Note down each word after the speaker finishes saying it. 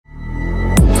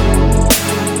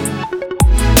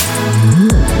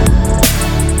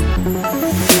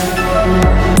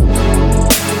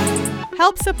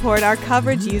support our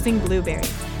coverage using Blueberry,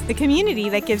 the community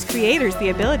that gives creators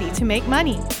the ability to make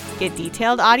money, get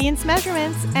detailed audience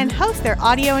measurements, and host their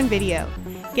audio and video.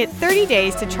 Get 30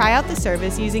 days to try out the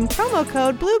service using promo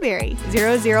code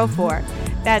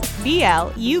Blueberry004. That's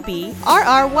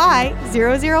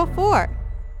BLUBRRY004.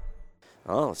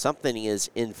 Oh, something is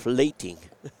inflating.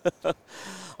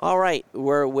 All right,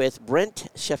 we're with Brent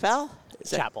Chappell.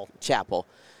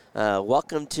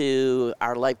 Welcome to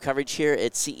our live coverage here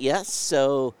at CES.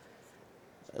 So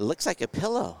it looks like a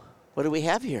pillow. What do we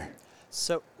have here?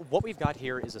 So what we've got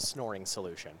here is a snoring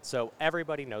solution. So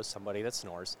everybody knows somebody that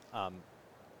snores.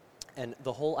 And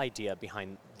the whole idea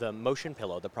behind the motion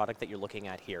pillow, the product that you're looking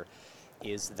at here,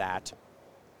 is that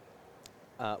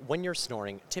when you're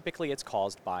snoring, typically it's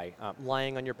caused by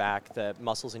lying on your back. The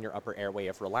muscles in your upper airway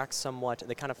have relaxed somewhat.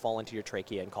 They kind of fall into your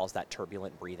trachea and cause that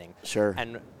turbulent breathing. Sure.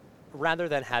 And rather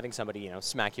than having somebody,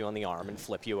 smack you on the arm and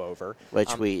flip you over. Which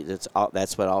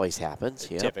that's what always happens.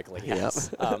 Yep. Typically,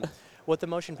 yes. Yep. What the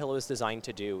motion pillow is designed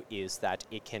to do is that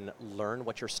it can learn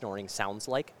what your snoring sounds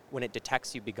like. When it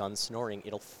detects you've begun snoring,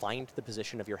 it'll find the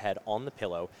position of your head on the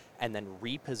pillow and then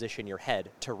reposition your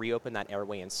head to reopen that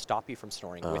airway and stop you from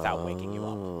snoring without waking you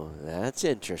up. Oh, that's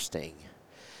interesting.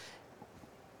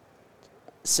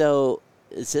 So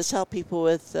does this help people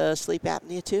with sleep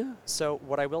apnea too? So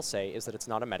what I will say is that it's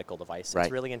not a medical device. Right.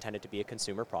 It's really intended to be a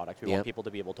consumer product. We want people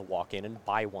to be able to walk in and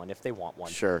buy one if they want one.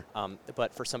 Sure.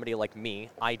 But for somebody like me,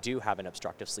 I do have an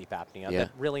obstructive sleep apnea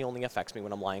that really only affects me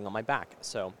when I'm lying on my back.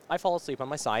 So I fall asleep on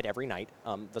my side every night.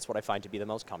 That's what I find to be the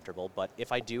most comfortable. But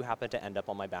if I do happen to end up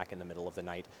on my back in the middle of the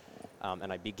night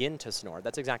and I begin to snore,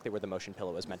 that's exactly where the motion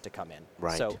pillow is meant to come in.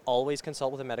 Right. So always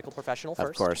consult with a medical professional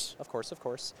first. Of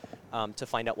course. To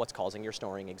find out what's causing your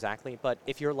snoring exactly. But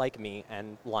if you're like me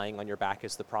and lying on your back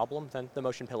is the problem, then the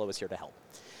motion pillow is here to help.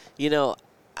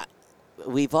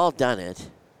 We've all done it,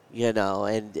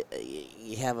 and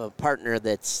you have a partner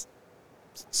that's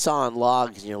sawing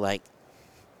logs and you're like,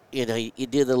 you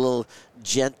do the little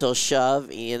gentle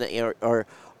shove,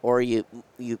 or you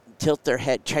tilt their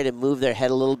head, try to move their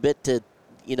head a little bit to,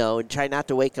 and try not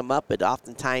to wake them up. But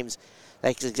oftentimes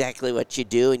that's exactly what you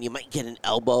do, and you might get an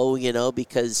elbow,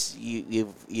 because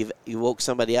you woke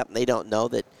somebody up and they don't know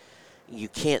that you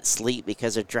can't sleep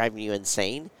because they're driving you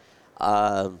insane.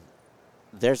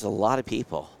 There's a lot of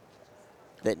people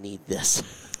that need this.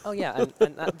 Oh, yeah,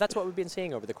 and that's what we've been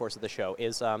seeing over the course of the show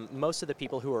is most of the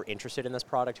people who are interested in this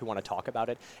product, who want to talk about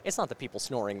it, it's not the people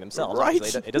snoring themselves. Right.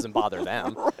 It doesn't bother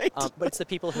them. Right. But it's the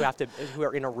people who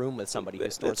are in a room with somebody who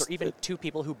snores, or even two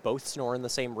people who both snore in the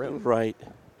same room. Right.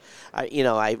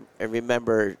 I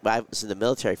remember I was in the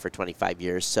military for 25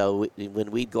 years, so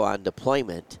when we'd go on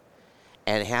deployment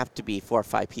and have to be 4 or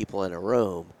 5 people in a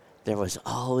room, there was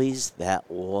always that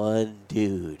one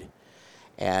dude.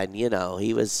 And,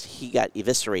 he got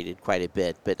eviscerated quite a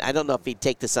bit. But I don't know if he'd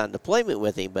take this on deployment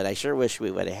with him, but I sure wish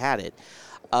we would have had it.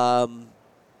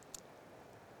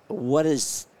 What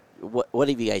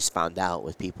have you guys found out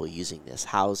with people using this?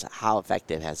 How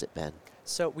effective has it been?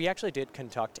 So we actually did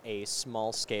conduct a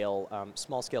small-scale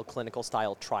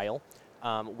clinical-style trial,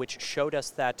 which showed us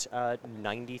that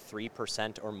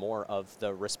 93% or more of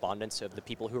the respondents, of the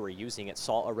people who were using it,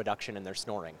 saw a reduction in their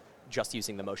snoring just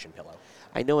using the motion pillow.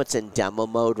 I know it's in demo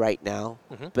mode right now,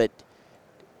 but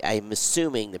I'm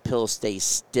assuming the pillow stays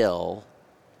still.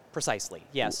 Precisely,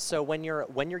 yes. So when you're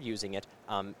using it,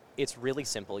 it's really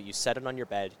simple. You set it on your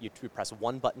bed, you press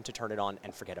one button to turn it on,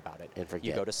 and forget about it.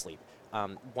 You go to sleep.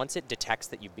 Once it detects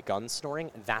that you've begun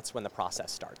snoring, that's when the process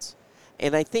starts.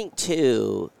 And I think,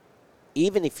 too,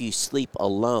 even if you sleep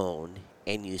alone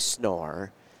and you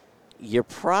snore, you're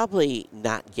probably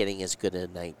not getting as good a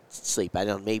night's sleep. I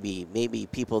don't know, maybe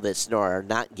people that snore are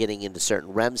not getting into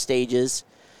certain REM stages.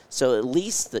 So at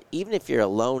least, even if you're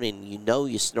alone and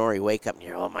you snore, you wake up and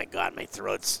you're, oh my God, my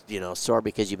throat's sore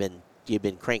because you've been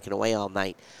cranking away all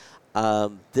night.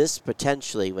 This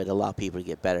potentially would allow people to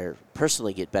get better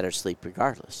sleep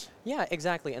regardless. Yeah,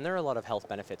 exactly. And there are a lot of health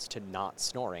benefits to not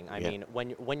snoring. I mean,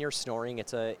 when you're snoring,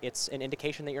 it's an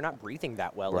indication that you're not breathing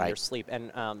that well in your sleep.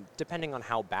 And depending on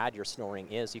how bad your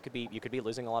snoring is, you could be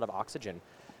losing a lot of oxygen.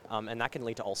 And that can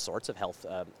lead to all sorts of health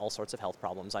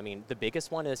problems. I mean, the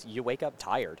biggest one is you wake up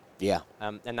tired. Yeah.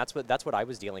 And that's what I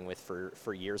was dealing with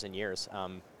for years and years.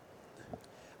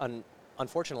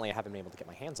 Unfortunately, I haven't been able to get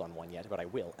my hands on one yet, but I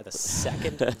will. The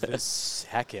second that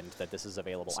this is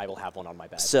available, I will have one on my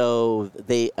bed. So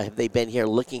have they been here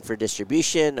looking for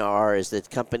distribution, or is the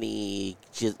company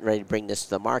just ready to bring this to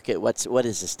the market? What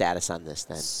is the status on this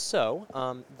then?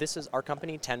 So this is our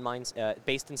company, 10 Minds,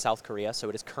 based in South Korea. So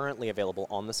it is currently available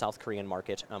on the South Korean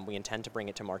market. We intend to bring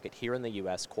it to market here in the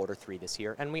U.S. Q3 this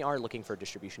year, and we are looking for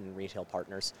distribution and retail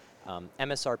partners.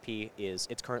 MSRP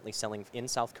it's currently selling in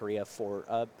South Korea for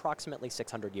approximately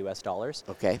 $600 US.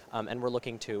 Okay. And we're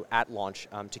looking to, at launch,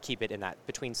 to keep it in that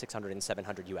between $600 and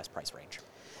 $700 US price range.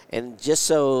 And just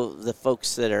so the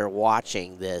folks that are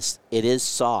watching this, it is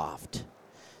soft.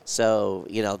 So,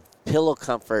 pillow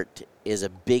comfort is a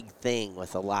big thing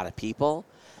with a lot of people.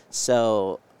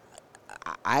 So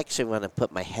I actually want to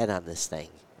put my head on this thing.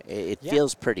 It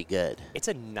feels pretty good. It's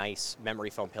a nice memory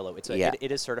foam pillow.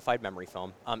 It is certified memory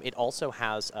foam. It also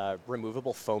has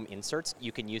removable foam inserts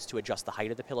you can use to adjust the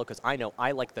height of the pillow, because I know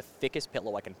I like the thickest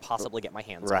pillow I can possibly get my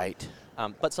hands on. Right.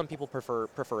 But some people prefer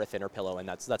a thinner pillow, and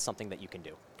that's something that you can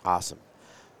do. Awesome.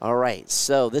 All right,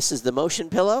 so this is the Motion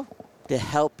Pillow to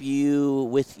help you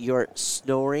with your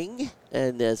snoring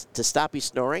and to stop you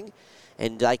snoring.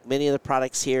 And like many of the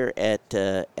products here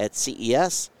at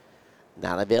CES,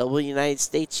 not available in the United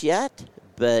States yet,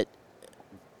 but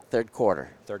third quarter.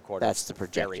 Third quarter. That's the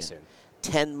projection. Very soon.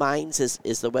 10 Minds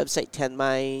is the website. 10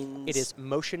 Minds. It is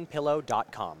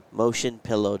motionpillow.com.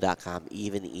 Motionpillow.com.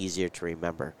 Even easier to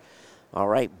remember. All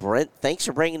right, Brent, thanks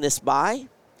for bringing this by.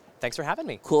 Thanks for having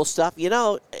me. Cool stuff.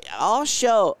 All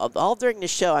during the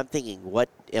show, I'm thinking, what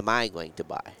am I going to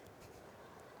buy?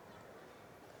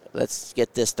 Let's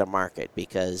get this to market,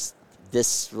 because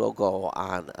this will go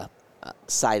on a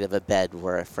side of a bed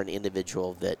for an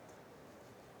individual that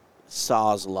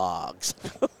saws logs.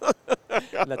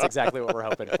 That's exactly what we're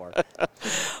hoping for.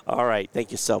 All right.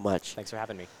 Thank you so much. Thanks for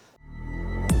having me.